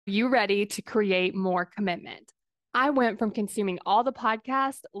You ready to create more commitment? I went from consuming all the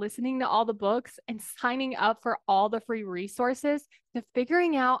podcasts, listening to all the books, and signing up for all the free resources to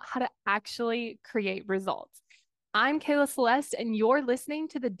figuring out how to actually create results. I'm Kayla Celeste, and you're listening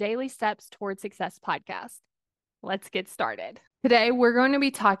to the Daily Steps Toward Success podcast. Let's get started. Today, we're going to be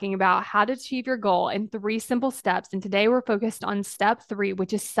talking about how to achieve your goal in 3 simple steps. And today, we're focused on step 3,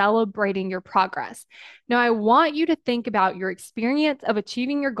 which is celebrating your progress. Now, I want you to think about your experience of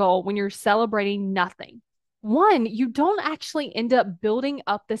achieving your goal when you're celebrating nothing. One, you don't actually end up building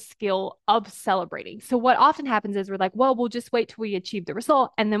up the skill of celebrating. So, what often happens is we're like, well, we'll just wait till we achieve the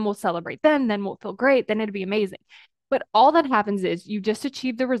result and then we'll celebrate then we'll feel great, then it'll be amazing. But all that happens is you just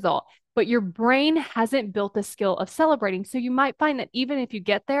achieved the result, but your brain hasn't built the skill of celebrating. So you might find that even if you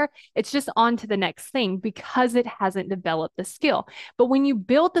get there, it's just on to the next thing because it hasn't developed the skill. But when you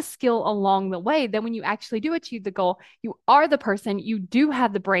build the skill along the way, then when you actually do achieve the goal, you are the person, you do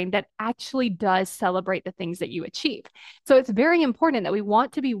have the brain that actually does celebrate the things that you achieve. So it's very important that we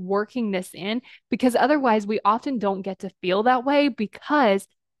want to be working this in because otherwise we often don't get to feel that way because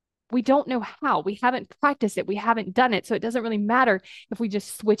we don't know how. We haven't practiced it. We haven't done it. So it doesn't really matter if we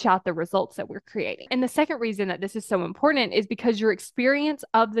just switch out the results that we're creating. And the second reason that this is so important is because your experience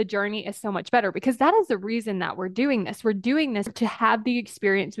of the journey is so much better, because that is the reason that we're doing this. We're doing this to have the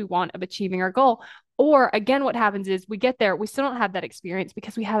experience we want of achieving our goal. Or again, what happens is we get there, we still don't have that experience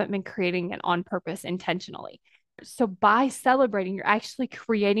because we haven't been creating it on purpose intentionally. So by celebrating, you're actually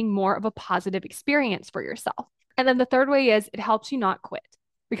creating more of a positive experience for yourself. And then the third way is it helps you not quit.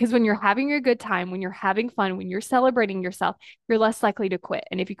 Because when you're having a good time, when you're having fun, when you're celebrating yourself, you're less likely to quit.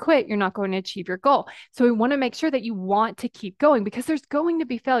 And if you quit, you're not going to achieve your goal. So we want to make sure that you want to keep going because there's going to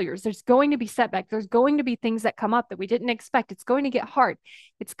be failures. There's going to be setbacks. There's going to be things that come up that we didn't expect. It's going to get hard.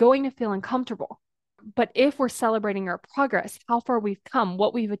 It's going to feel uncomfortable. But if we're celebrating our progress, how far we've come,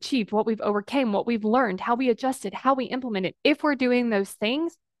 what we've achieved, what we've overcame, what we've learned, how we adjusted, how we implemented, if we're doing those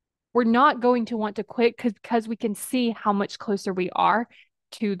things, we're not going to want to quit because we can see how much closer we are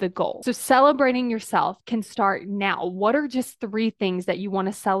to the goal. So celebrating yourself can start now. What are just 3 things that you want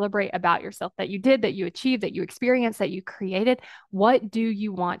to celebrate about yourself that you did, that you achieved, that you experienced, that you created? What do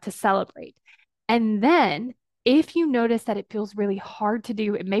you want to celebrate? And then if you notice that it feels really hard to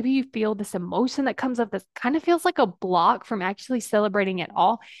do, and maybe you feel this emotion that comes up that kind of feels like a block from actually celebrating at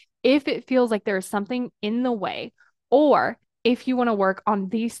all, if it feels like there is something in the way, or if you want to work on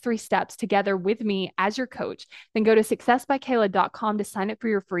these 3 steps together with me as your coach, then go to successbykayla.com to sign up for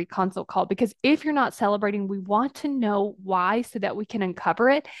your free consult call. Because if you're not celebrating, we want to know why so that we can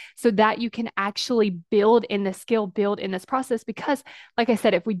uncover it so that you can actually build in the skill, build in this process. Because, like I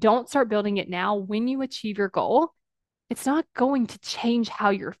said, if we don't start building it now, when you achieve your goal, it's not going to change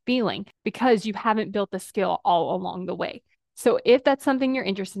how you're feeling because you haven't built the skill all along the way. So if that's something you're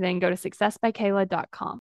interested in, go to successbykayla.com.